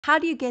How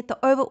do you get the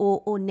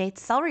overall or net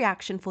cell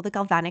reaction for the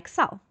galvanic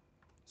cell?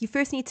 You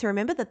first need to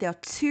remember that there are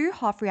two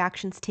half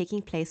reactions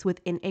taking place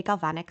within a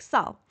galvanic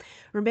cell.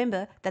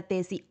 Remember that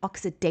there's the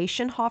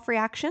oxidation half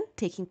reaction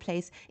taking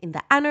place in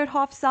the anode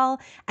half cell,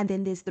 and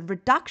then there's the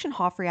reduction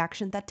half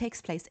reaction that takes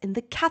place in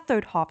the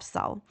cathode half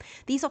cell.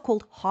 These are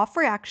called half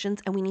reactions,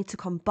 and we need to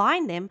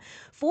combine them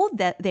for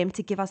them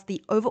to give us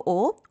the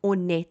overall or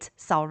net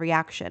cell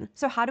reaction.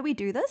 So how do we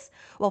do this?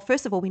 Well,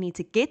 first of all, we need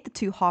to get the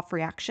two half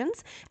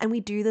reactions, and we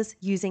do this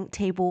using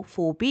table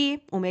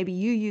 4b, or maybe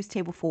you use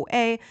table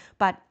 4a,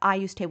 but I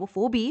use table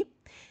 4b.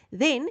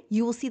 Then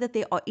you will see that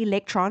there are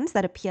electrons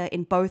that appear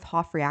in both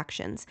half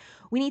reactions.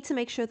 We need to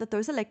make sure that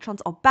those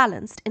electrons are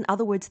balanced. In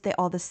other words, they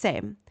are the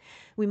same.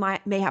 We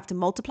may have to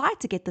multiply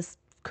to get this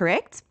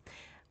correct.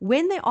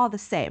 When they are the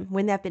same,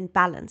 when they have been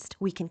balanced,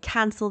 we can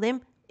cancel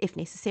them if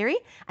necessary,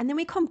 and then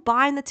we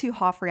combine the two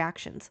half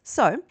reactions.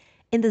 So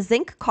in the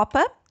zinc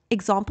copper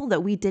example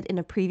that we did in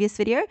a previous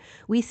video,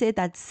 we said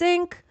that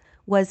zinc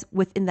was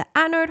within the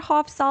anode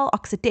half cell,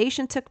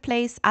 oxidation took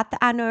place at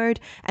the anode,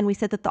 and we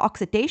said that the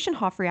oxidation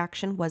half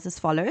reaction was as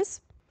follows.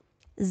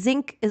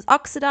 Zinc is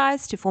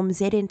oxidized to form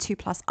Zn2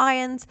 plus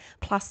ions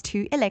plus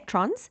 2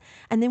 electrons,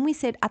 and then we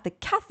said at the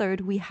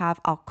cathode we have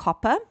our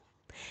copper,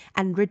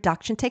 and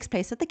reduction takes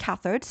place at the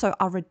cathode, so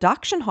our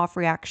reduction half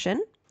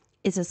reaction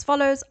is as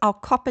follows. Our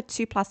copper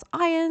 2 plus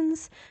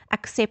ions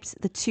accepts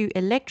the 2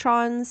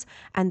 electrons,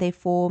 and they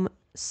form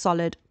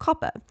solid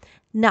copper.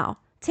 Now,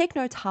 take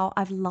note how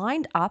I've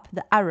lined up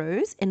the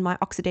arrows in my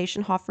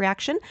oxidation half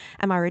reaction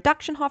and my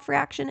reduction half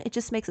reaction. It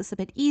just makes this a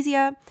bit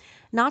easier.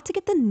 Now to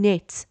get the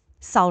net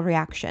cell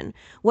reaction,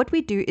 what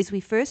we do is we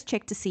first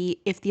check to see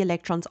if the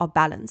electrons are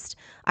balanced.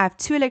 I have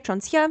 2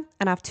 electrons here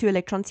and I have 2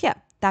 electrons here.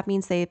 That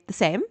means they're the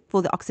same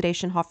for the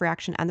oxidation half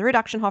reaction and the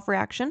reduction half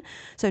reaction.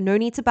 So no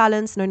need to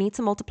balance, no need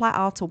to multiply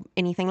out or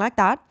anything like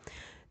that.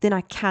 Then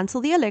I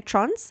cancel the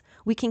electrons.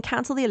 We can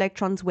cancel the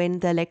electrons when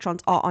the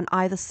electrons are on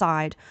either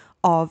side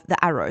of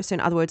the arrow. So in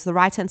other words, the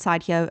right-hand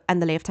side here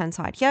and the left-hand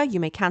side here,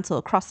 you may cancel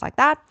across like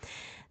that.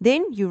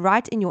 Then you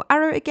write in your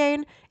arrow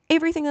again,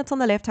 everything that's on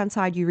the left-hand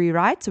side you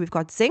rewrite. So we've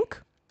got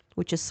zinc,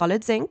 which is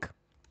solid zinc,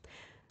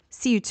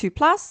 Cu2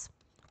 plus,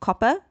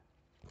 copper,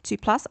 2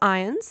 plus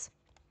ions.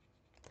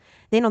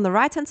 Then on the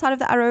right-hand side of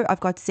the arrow, I've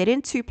got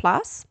Zn2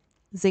 plus,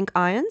 zinc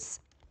ions,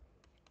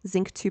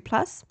 zinc 2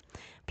 plus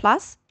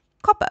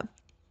copper,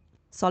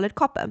 solid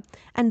copper.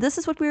 And this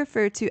is what we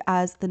refer to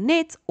as the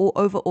net or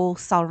overall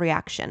cell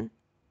reaction.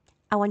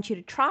 I want you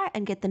to try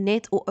and get the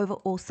net or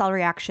overall cell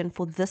reaction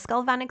for this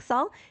galvanic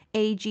cell,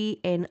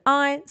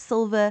 AgNi,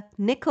 silver,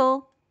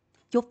 nickel.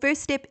 Your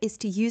first step is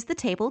to use the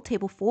table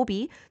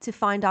 4b, to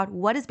find out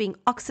what is being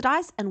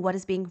oxidized and what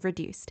is being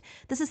reduced.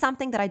 This is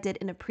something that I did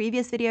in a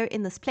previous video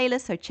in this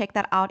playlist, so check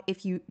that out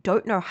if you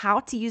don't know how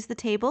to use the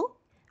table.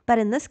 But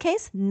in this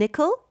case,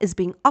 nickel is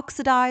being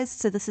oxidized,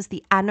 so this is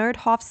the anode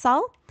half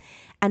cell,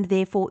 and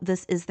therefore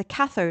this is the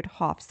cathode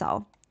half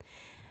cell.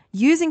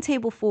 Using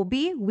table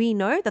 4b, we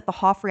know that the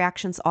half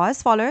reactions are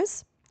as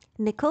follows.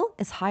 Nickel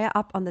is higher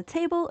up on the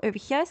table over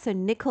here, so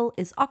nickel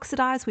is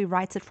oxidized. We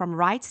write it from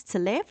right to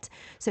left.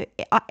 So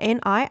Ni,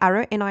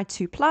 arrow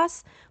Ni2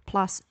 plus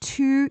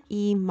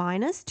 2E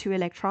minus, 2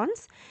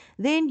 electrons.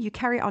 Then you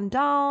carry on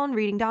down,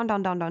 reading down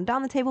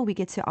the table, we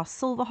get to our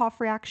silver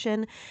half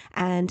reaction,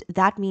 and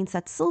that means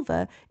that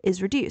silver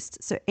is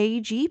reduced. So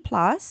Ag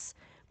plus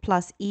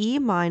E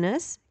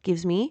minus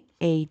gives me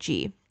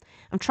Ag.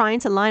 I'm trying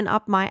to line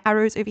up my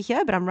arrows over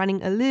here, but I'm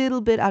running a little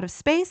bit out of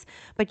space,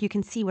 but you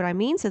can see what I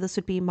mean. So this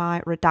would be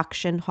my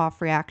reduction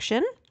half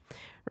reaction.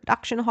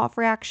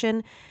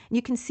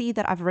 You can see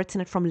that I've written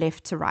it from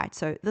left to right.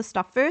 So this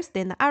stuff first,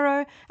 then the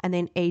arrow, and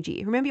then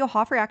Ag. Remember, your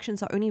half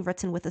reactions are only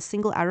written with a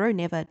single arrow,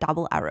 never a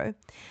double arrow.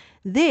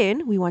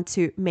 Then we want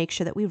to make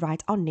sure that we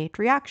write our net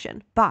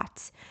reaction.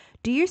 But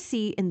do you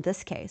see in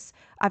this case,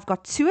 I've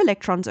got 2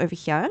 electrons over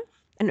here,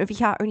 and over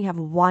here I only have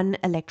 1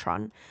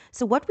 electron.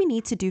 So what we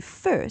need to do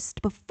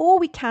first, before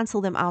we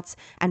cancel them out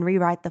and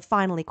rewrite the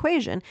final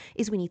equation,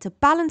 is we need to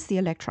balance the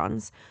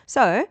electrons.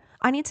 So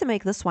I need to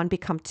make this one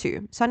become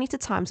 2. So I need to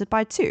times it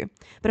by 2.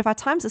 But if I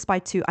times this by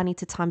 2, I need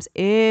to times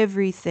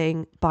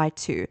everything by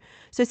 2.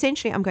 So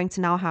essentially I'm going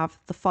to now have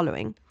the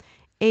following.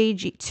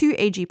 2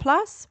 Ag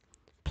plus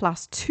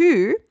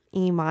 2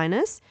 E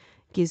minus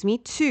gives me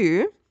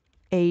 2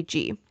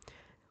 Ag.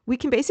 We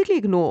can basically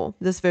ignore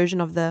this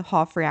version of the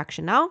half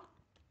reaction now.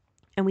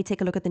 And we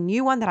take a look at the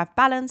new one that I've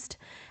balanced,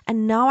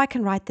 and now I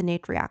can write the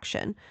net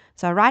reaction.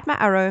 So I write my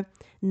arrow.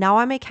 Now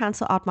I may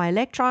cancel out my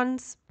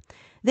electrons.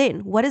 Then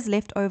what is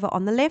left over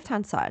on the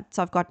left-hand side?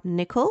 So I've got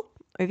nickel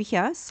over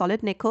here,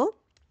 solid nickel.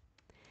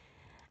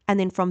 And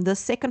then from this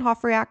second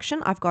half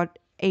reaction, I've got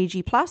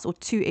Ag plus, or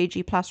 2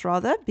 Ag plus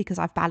rather, because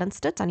I've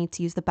balanced it. I need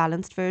to use the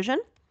balanced version.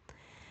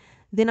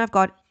 Then I've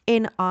got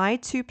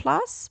Ni2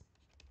 plus,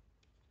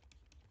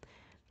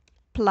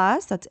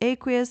 that's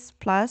aqueous,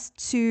 plus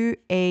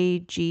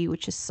 2Ag,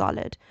 which is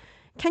solid.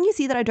 Can you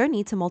see that I don't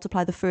need to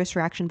multiply the first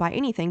reaction by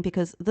anything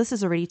because this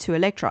is already 2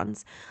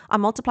 electrons? I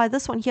multiply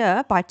this one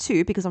here by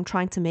 2 because I'm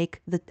trying to make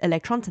the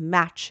electron to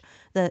match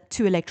the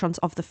 2 electrons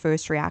of the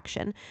first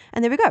reaction.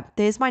 And there we go.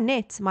 There's my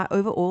net, my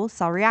overall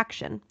cell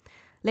reaction.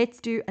 Let's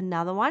do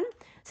another one.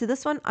 So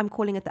this one, I'm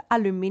calling it the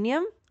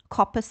aluminium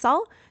copper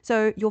cell.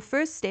 So your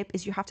first step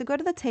is you have to go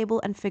to the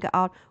table and figure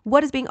out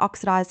what is being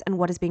oxidized and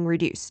what is being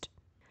reduced.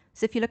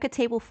 So if you look at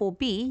table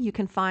 4b, you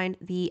can find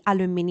the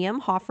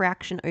aluminium half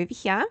reaction over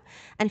here.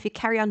 And if you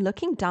carry on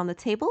looking down the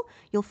table,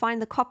 you'll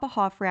find the copper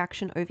half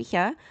reaction over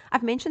here.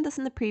 I've mentioned this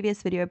in the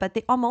previous video, but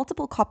there are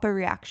multiple copper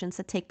reactions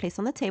that take place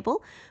on the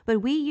table.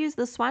 But we use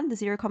this one, the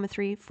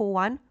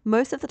 0,341,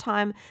 most of the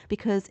time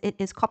because it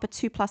is copper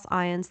 2 plus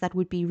ions that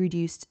would be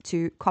reduced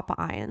to copper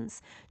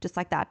ions, just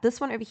like that. This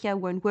one over here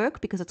won't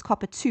work because it's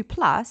copper 2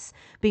 plus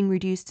being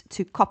reduced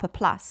to copper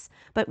plus.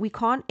 But we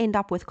can't end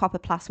up with copper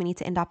plus. We need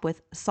to end up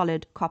with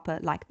solid copper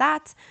like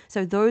that.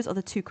 So those are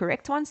the two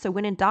correct ones. So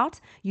when in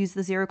doubt, use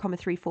the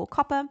 0,34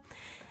 copper.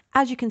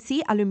 As you can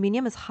see,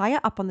 aluminium is higher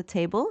up on the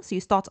table. So you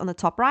start on the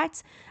top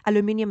right.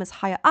 Aluminium is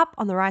higher up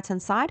on the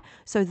right-hand side.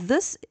 So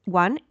this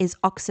one is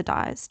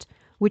oxidized,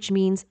 which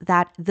means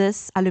that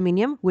this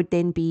aluminium would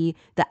then be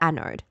the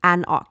anode,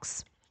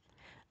 anox.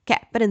 Okay,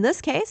 but in this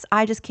case,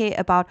 I just care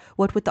about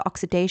what would the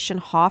oxidation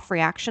half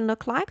reaction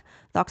look like.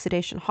 The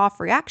oxidation half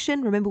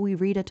reaction, remember we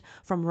read it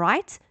from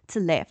right to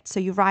left. So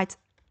you write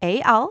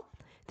Al,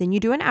 then you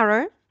do an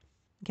arrow,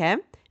 okay?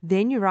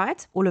 Then you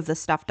write all of this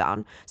stuff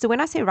down. So when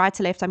I say right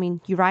to left, I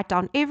mean you write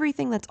down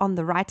everything that's on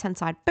the right-hand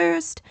side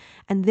first,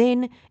 and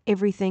then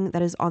everything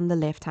that is on the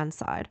left-hand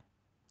side.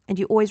 And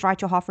you always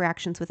write your half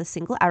reactions with a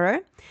single arrow.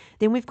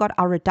 Then we've got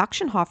our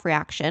reduction half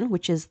reaction,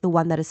 which is the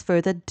one that is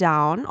further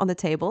down on the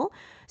table.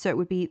 So it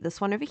would be this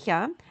one over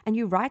here. And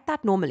you write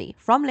that normally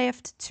from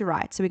left to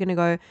right. So we're going to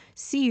go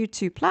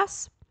Cu2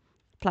 plus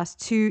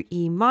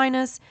 2E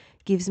minus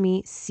gives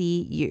me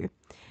Cu.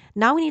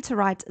 Now we need to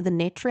write the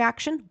net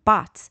reaction,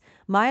 but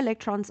my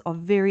electrons are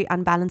very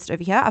unbalanced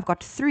over here. I've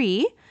got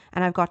 3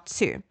 and I've got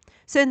 2.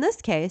 So in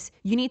this case,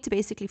 you need to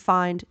basically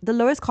find the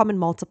lowest common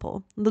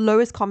multiple. The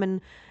lowest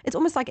common, it's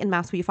almost like in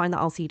maths where you find the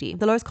LCD.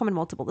 The lowest common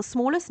multiple, the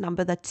smallest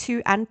number that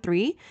 2 and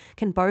 3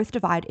 can both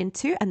divide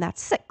into, and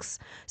that's 6.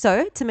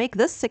 So to make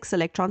this 6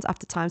 electrons, I have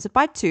to times it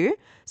by 2.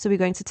 So we're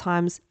going to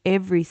times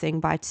everything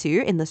by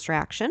 2 in this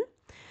reaction.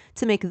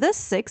 To make this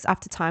 6, I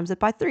have to times it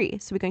by 3.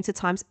 So we're going to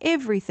times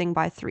everything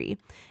by 3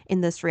 in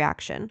this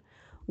reaction.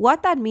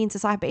 What that means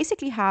is I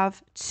basically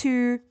have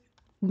two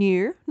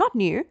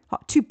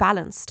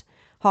balanced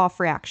half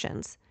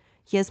reactions.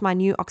 Here's my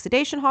new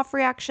oxidation half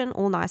reaction,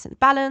 all nice and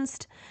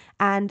balanced.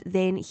 And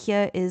then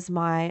here is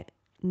my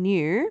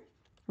new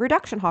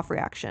reduction half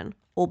reaction,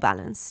 all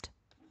balanced.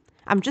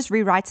 I'm just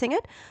rewriting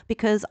it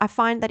because I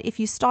find that if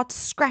you start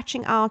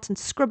scratching out and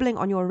scribbling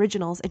on your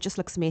originals, it just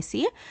looks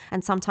messy.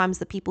 And sometimes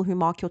the people who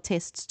mark your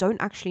tests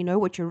don't actually know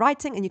what you're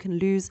writing and you can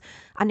lose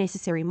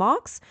unnecessary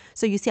marks.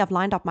 So you see I've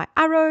lined up my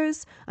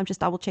arrows. I'm just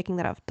double checking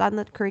that I've done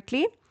that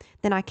correctly.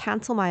 Then I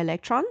cancel my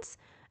electrons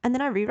and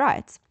then I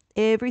rewrite.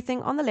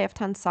 Everything on the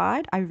left-hand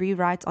side, I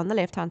rewrite on the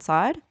left-hand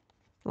side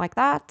like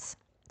that.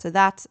 So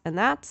that and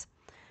that.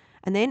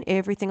 And then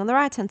everything on the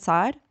right-hand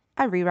side,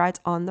 I rewrite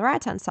on the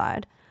right-hand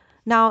side.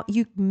 Now,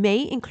 you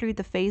may include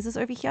the phases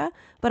over here,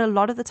 but a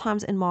lot of the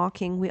times in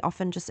marking, we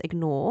often just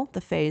ignore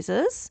the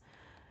phases.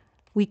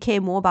 We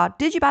care more about,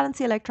 did you balance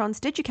the electrons,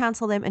 did you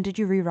cancel them, and did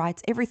you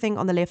rewrite everything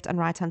on the left and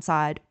right-hand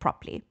side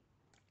properly?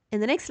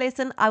 In the next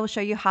lesson, I will show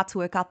you how to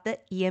work out the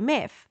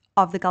EMF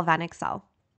of the galvanic cell.